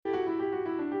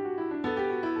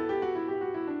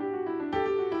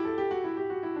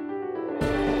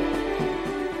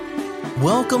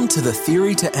Welcome to the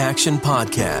Theory to Action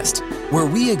podcast, where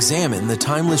we examine the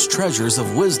timeless treasures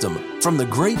of wisdom from the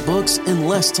great books in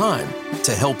less time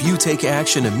to help you take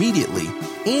action immediately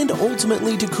and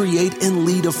ultimately to create and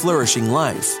lead a flourishing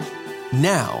life.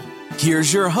 Now,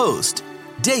 here's your host,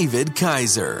 David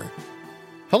Kaiser.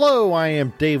 Hello, I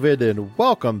am David, and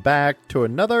welcome back to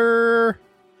another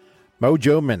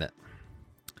Mojo Minute.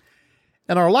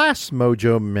 In our last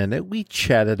Mojo Minute, we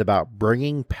chatted about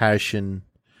bringing passion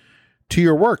to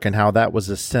your work and how that was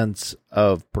a sense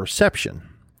of perception.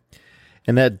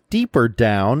 And that deeper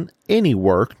down, any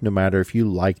work, no matter if you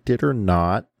liked it or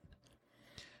not,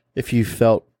 if you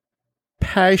felt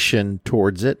passion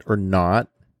towards it or not,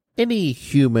 any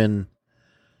good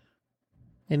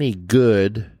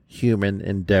human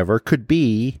endeavor could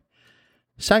be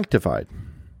sanctified.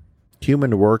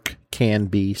 Human work can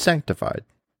be sanctified.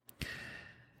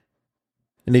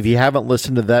 And if you haven't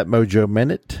listened to that Mojo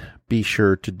Minute, be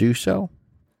sure to do so.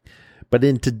 But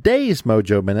in today's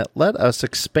Mojo Minute, let us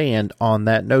expand on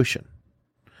that notion.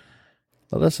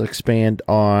 Let us expand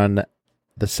on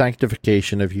the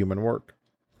sanctification of human work.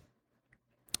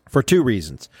 For two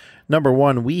reasons. Number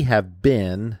one, we have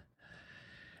been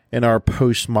in our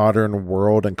postmodern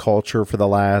world and culture for the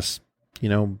last,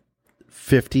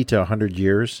 50 to 100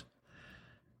 years,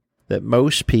 that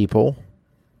most people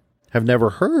have never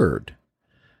heard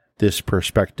this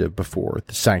perspective before,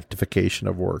 the sanctification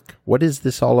of work. What is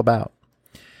this all about?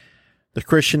 The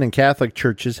Christian and Catholic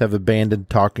churches have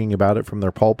abandoned talking about it from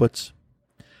their pulpits.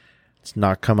 It's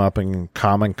not come up in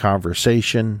common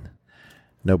conversation.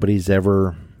 Nobody's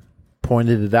ever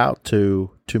pointed it out to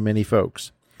too many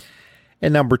folks.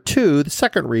 And number two, the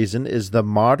second reason is the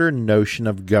modern notion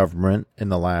of government in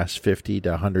the last 50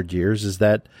 to 100 years is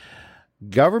that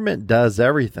government does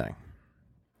everything.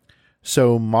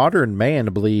 So modern man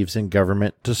believes in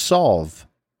government to solve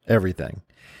everything,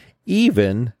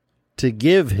 even to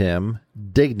give him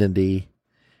dignity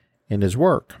in his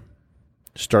work.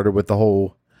 Started with the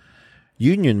whole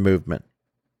union movement,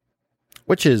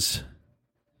 which is,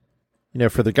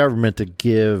 for the government to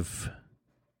give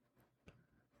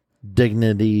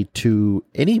dignity to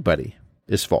anybody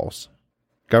is false.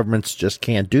 Governments just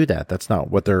can't do that. It's not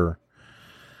what they're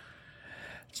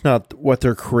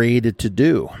created to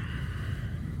do.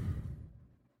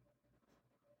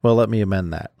 Well, let me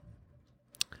amend that.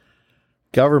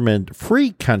 Free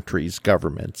countries'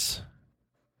 governments,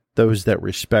 those that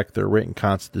respect their written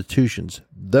constitutions,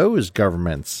 those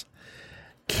governments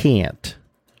can't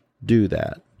do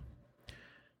that.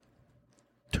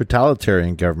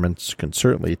 Totalitarian governments can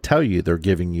certainly tell you they're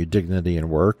giving you dignity in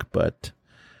work, but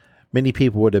many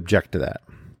people would object to that.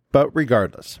 But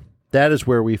regardless, that is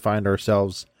where we find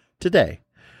ourselves today.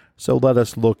 So let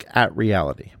us look at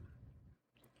reality.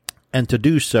 And to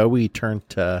do so, we turn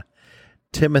to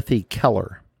Timothy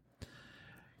Keller.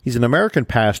 He's an American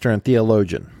pastor and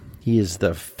theologian. He is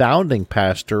the founding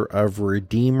pastor of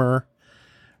Redeemer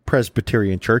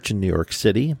Presbyterian Church in New York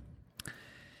City.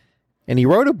 And he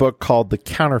wrote a book called The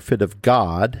Counterfeit of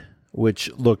God, which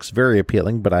looks very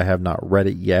appealing, but I have not read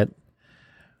it yet,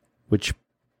 which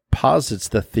posits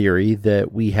the theory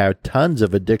that we have tons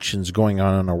of addictions going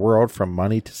on in our world, from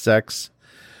money to sex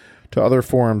to other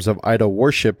forms of idol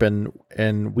worship,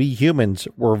 and we humans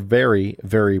were very,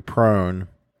 very prone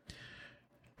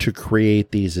to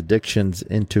create these addictions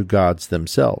into gods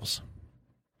themselves.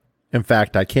 In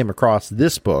fact, I came across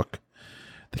this book,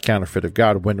 The Counterfeit of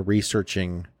God, when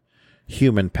researching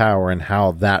human power and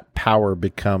how that power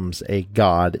becomes a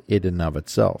god in and of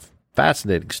itself.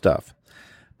 Fascinating stuff.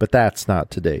 But that's not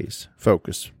today's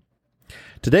focus.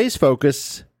 Today's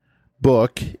focus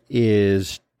book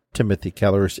is Timothy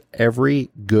Keller's Every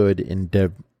Good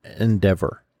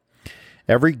Endeavor.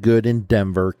 Every Good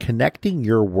Endeavor, Connecting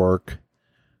Your Work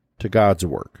to God's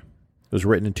Work. It was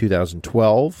written in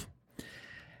 2012,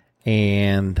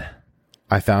 and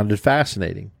I found it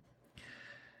fascinating.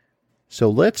 So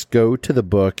let's go to the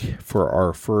book for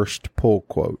our first pull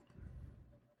quote.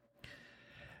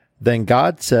 Then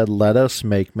God said, "Let us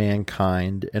make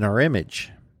mankind in our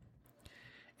image,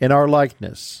 in our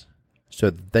likeness, so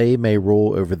that they may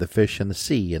rule over the fish in the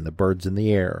sea and the birds in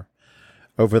the air,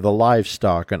 over the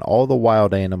livestock and all the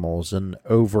wild animals, and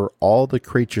over all the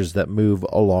creatures that move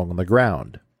along the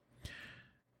ground."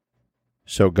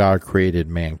 So God created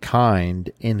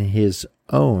mankind in his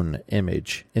own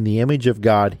image. In the image of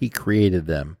God, he created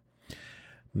them.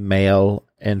 Male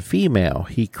and female,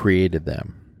 he created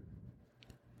them.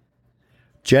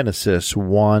 Genesis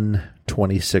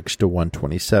 1:26 to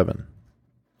 1:27.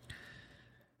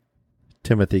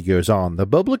 Timothy goes on, the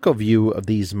biblical view of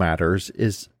these matters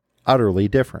is utterly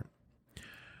different.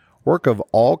 Work of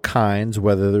all kinds,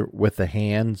 whether with the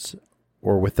hands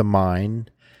or with the mind,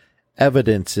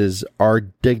 evidences our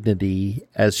dignity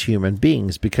as human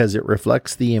beings because it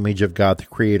reflects the image of God the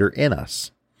Creator in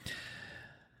us.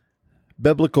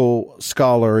 Biblical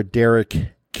scholar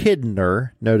Derek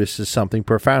Kidner notices something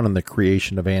profound in the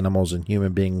creation of animals and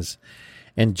human beings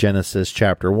in Genesis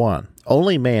chapter 1.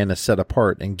 Only man is set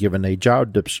apart and given a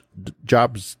job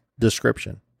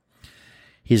description.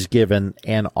 He's given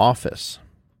an office.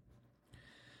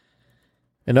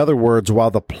 In other words,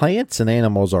 while the plants and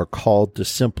animals are called to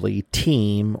simply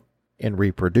team and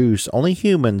reproduce, only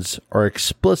humans are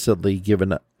explicitly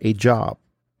given a job.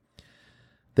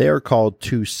 They are called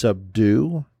to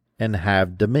subdue and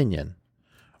have dominion,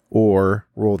 or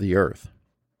rule the earth.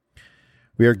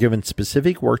 We are given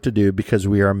specific work to do because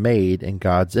we are made in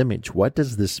God's image. What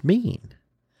does this mean?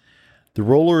 The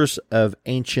rulers of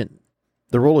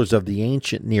the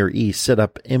ancient Near East set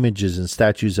up images and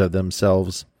statues of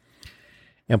themselves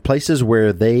in places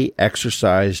where they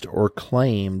exercised or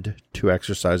claimed to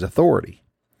exercise authority.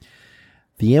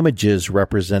 The images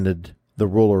represented the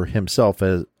ruler himself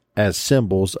as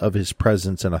symbols of his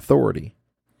presence and authority.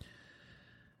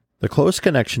 The close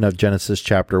connection of Genesis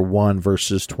chapter 1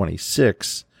 verses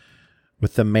 26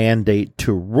 with the mandate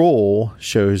to rule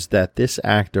shows that this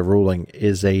act of ruling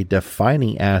is a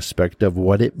defining aspect of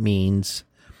what it means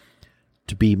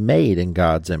to be made in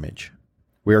God's image.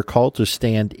 We are called to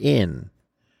stand in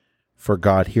for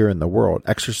God here in the world,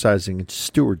 exercising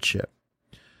stewardship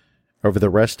over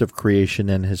the rest of creation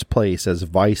in his place as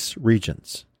vice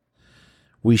regents.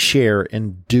 We share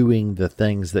in doing the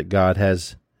things that God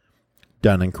has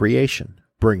done in creation,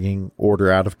 bringing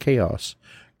order out of chaos,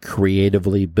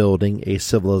 creatively building a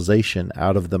civilization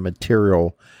out of the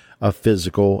material of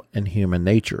physical and human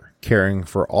nature, caring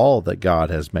for all that God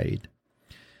has made.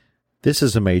 This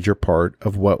is a major part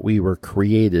of what we were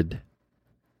created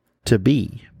to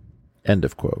be. End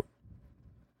of quote.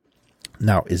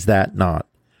 Now, is that not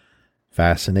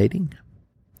fascinating?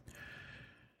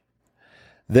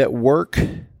 That work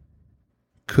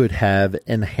could have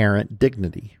inherent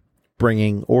dignity,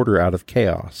 bringing order out of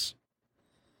chaos.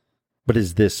 But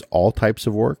is this all types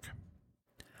of work?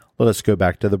 Let us go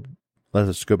back to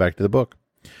the book.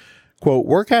 Quote,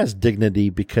 work has dignity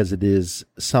because it is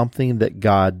something that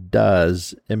God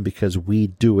does and because we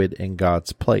do it in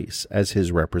God's place as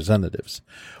his representatives.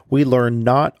 We learn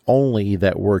not only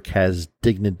that work has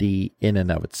dignity in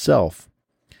and of itself,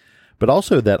 but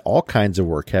also that all kinds of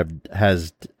work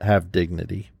have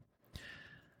dignity.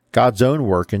 God's own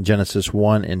work in Genesis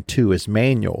 1 and 2 is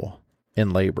manual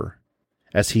in labor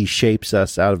as he shapes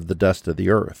us out of the dust of the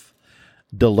earth,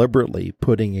 deliberately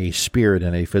putting a spirit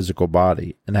in a physical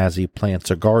body, and as he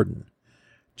plants a garden,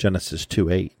 Genesis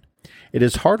 2:8. It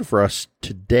is hard for us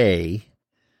today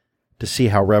to see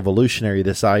how revolutionary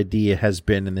this idea has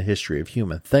been in the history of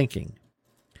human thinking.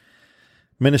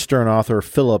 Minister and author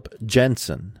Philip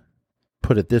Jensen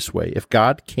put it this way: if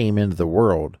God came into the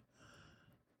world,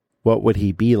 what would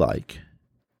he be like?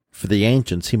 For the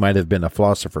ancients, he might have been a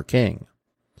philosopher king.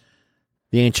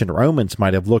 The ancient Romans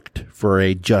might have looked for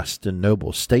a just and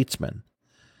noble statesman.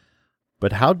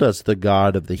 But how does the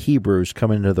God of the Hebrews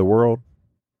come into the world?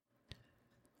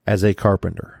 As a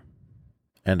carpenter.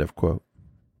 End of quote.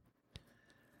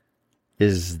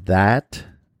 Is that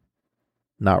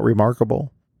not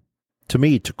remarkable? To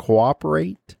me, to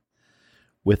cooperate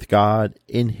with God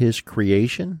in his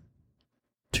creation,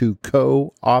 to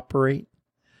cooperate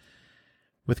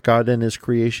with God in his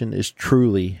creation is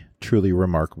truly, truly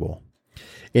remarkable.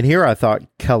 And here I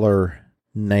thought Keller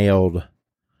nailed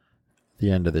the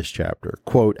end of this chapter.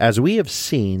 Quote, as we have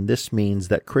seen, this means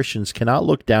that Christians cannot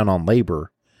look down on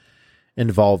labor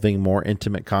involving more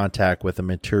intimate contact with the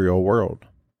material world.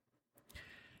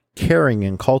 Caring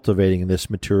and cultivating this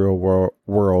material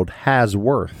world has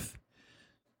worth,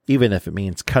 even if it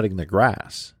means cutting the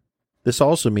grass. This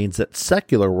also means that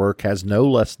secular work has no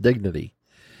less dignity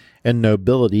and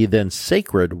nobility than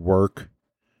sacred work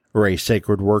or a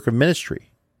sacred work of ministry.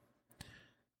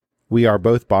 We are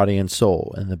both body and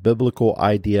soul, and the biblical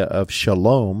idea of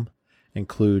shalom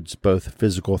includes both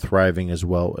physical thriving as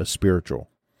well as spiritual.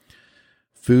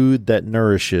 Food that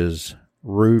nourishes,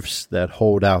 roofs that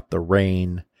hold out the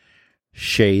rain,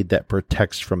 shade that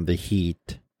protects from the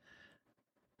heat,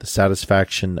 the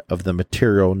satisfaction of the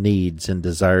material needs and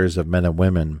desires of men and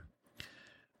women.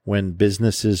 When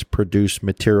businesses produce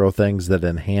material things that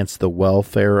enhance the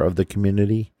welfare of the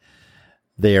community,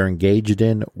 they are engaged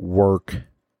in work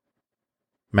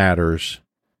matters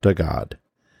to God.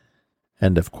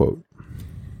 End of quote.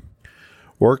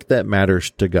 Work that matters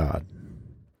to God.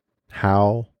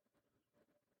 How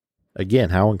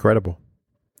incredible.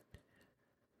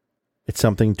 It's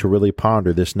something to really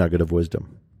ponder, this nugget of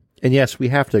wisdom. And yes, we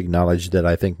have to acknowledge that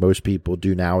I think most people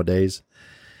do nowadays,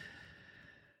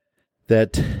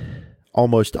 that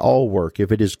almost all work, if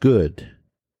it is good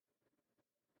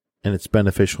and it's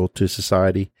beneficial to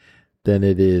society, then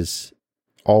it is,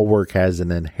 all work has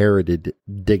an inherited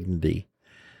dignity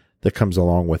that comes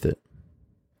along with it.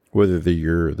 Whether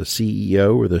you're the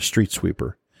CEO or the street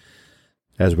sweeper,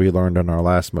 as we learned on our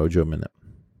last Mojo Minute.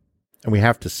 And we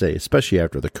have to say, especially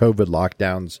after the COVID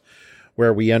lockdowns,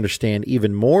 where we understand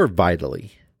even more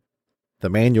vitally the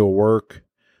manual work,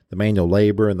 the manual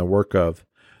labor, and the work of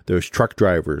those truck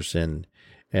drivers and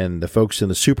the folks in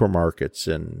the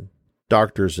supermarkets and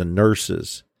doctors and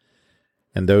nurses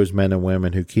and those men and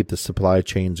women who keep the supply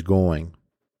chains going.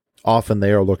 Often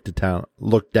they are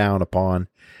looked down upon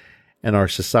in our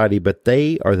society, but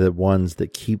they are the ones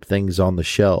that keep things on the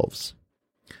shelves.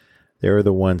 They're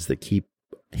the ones that keep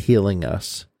healing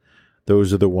us.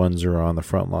 Those are the ones who are on the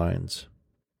front lines.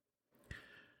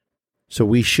 So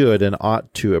we should and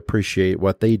ought to appreciate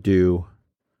what they do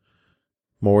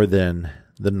more than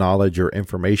the knowledge or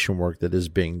information work that is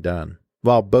being done.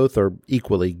 While both are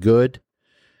equally good,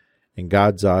 in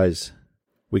God's eyes,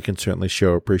 we can certainly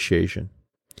show appreciation.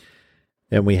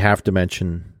 And we have to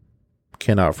mention,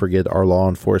 cannot forget our law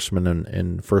enforcement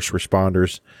and first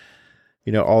responders.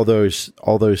 You know, all those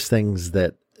things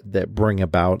that bring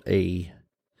about a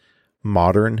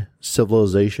modern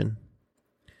civilization.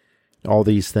 All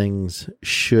these things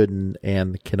shouldn't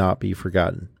and cannot be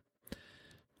forgotten.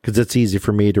 Because it's easy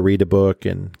for me to read a book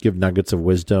and give nuggets of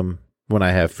wisdom when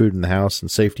I have food in the house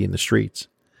and safety in the streets.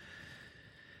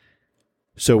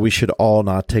 So we should all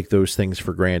not take those things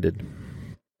for granted.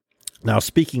 Now,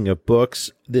 speaking of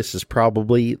books, this is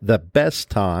probably the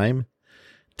best time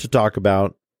to talk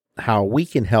about how we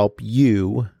can help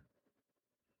you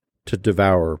to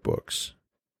devour books.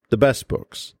 The best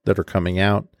books that are coming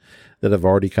out, that have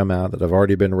already come out, that have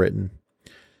already been written.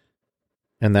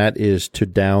 And that is to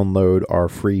download our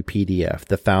free PDF,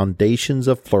 The Foundations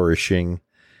of Flourishing.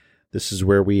 This is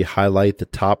where we highlight the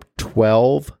top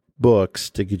 12 books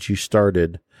to get you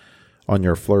started on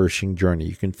your flourishing journey.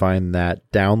 You can find that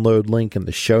download link in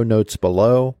the show notes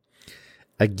below.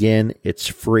 Again, it's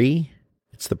free.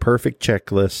 It's the perfect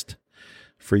checklist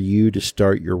for you to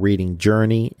start your reading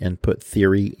journey and put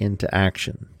theory into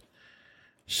action.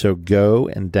 So go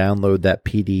and download that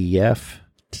PDF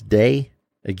today.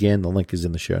 Again, the link is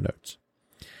in the show notes.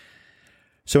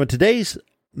 So in today's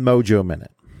Mojo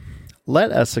Minute,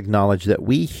 let us acknowledge that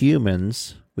we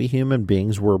human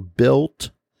beings were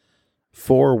built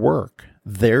for work.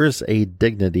 There's a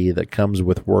dignity that comes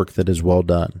with work that is well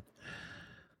done.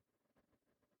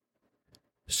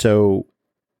 So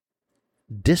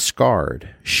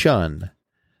shun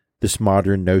this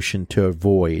modern notion to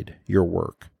avoid your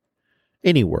work.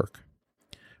 Any work.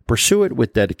 Pursue it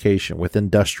with dedication, with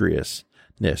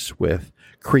industriousness, with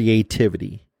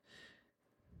creativity.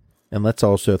 And let's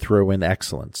also throw in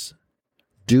excellence.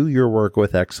 Do your work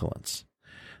with excellence.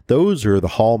 Those are the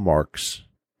hallmarks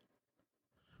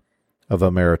of a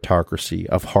meritocracy,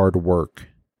 of hard work.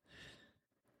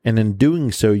 And in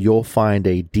doing so, you'll find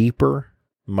a deeper,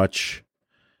 much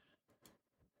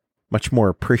more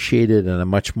appreciated and a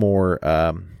much more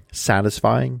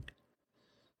satisfying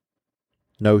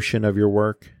notion of your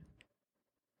work.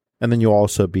 And then you'll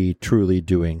also be truly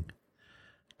doing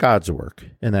God's work.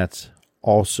 And that's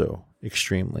also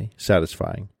extremely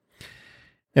satisfying.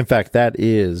 In fact, that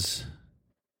is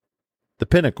the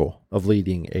pinnacle of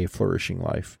leading a flourishing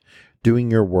life.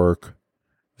 Doing your work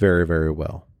very, very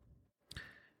well.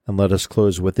 And let us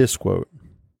close with this quote.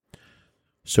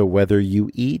 So whether you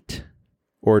eat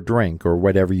or drink or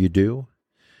whatever you do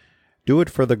it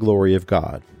for the glory of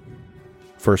God.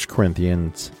 1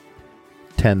 Corinthians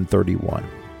 10:31.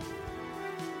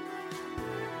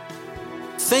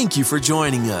 Thank you for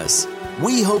joining us.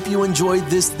 We hope you enjoyed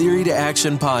this Theory to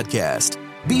Action podcast.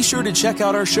 Be sure to check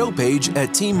out our show page at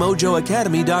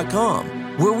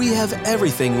teammojoacademy.com, where we have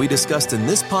everything we discussed in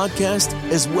this podcast,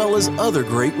 as well as other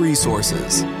great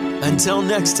resources. Until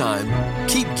next time,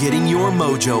 keep getting your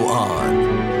mojo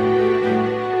on.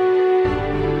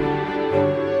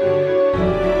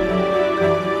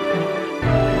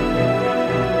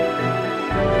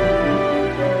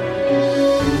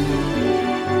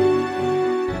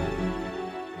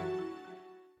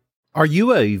 Are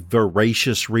you a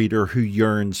voracious reader who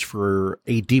yearns for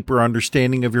a deeper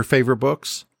understanding of your favorite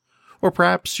books? Or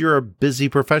perhaps you're a busy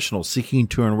professional seeking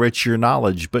to enrich your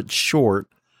knowledge but short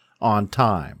on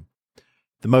time.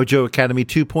 The Mojo Academy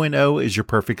 2.0 is your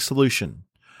perfect solution.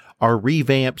 Our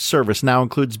revamped service now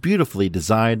includes beautifully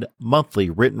designed monthly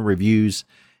written reviews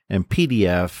and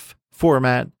PDF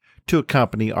format to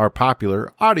accompany our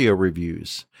popular audio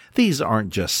reviews. These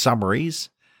aren't just summaries.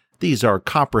 These are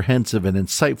comprehensive and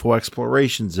insightful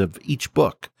explorations of each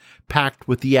book, packed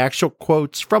with the actual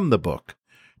quotes from the book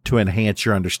to enhance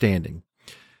your understanding.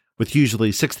 With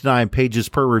usually 6 to 9 pages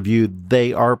per review,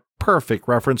 they are perfect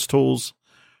reference tools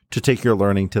to take your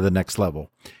learning to the next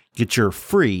level. Get your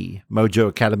free Mojo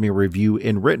Academy review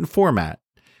in written format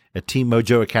at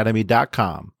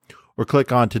teammojoacademy.com or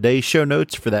click on today's show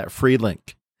notes for that free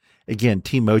link. Again,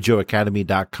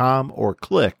 teammojoacademy.com or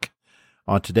click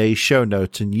on today's show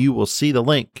notes and you will see the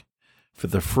link for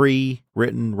the free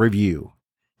written review.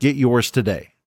 Get yours today.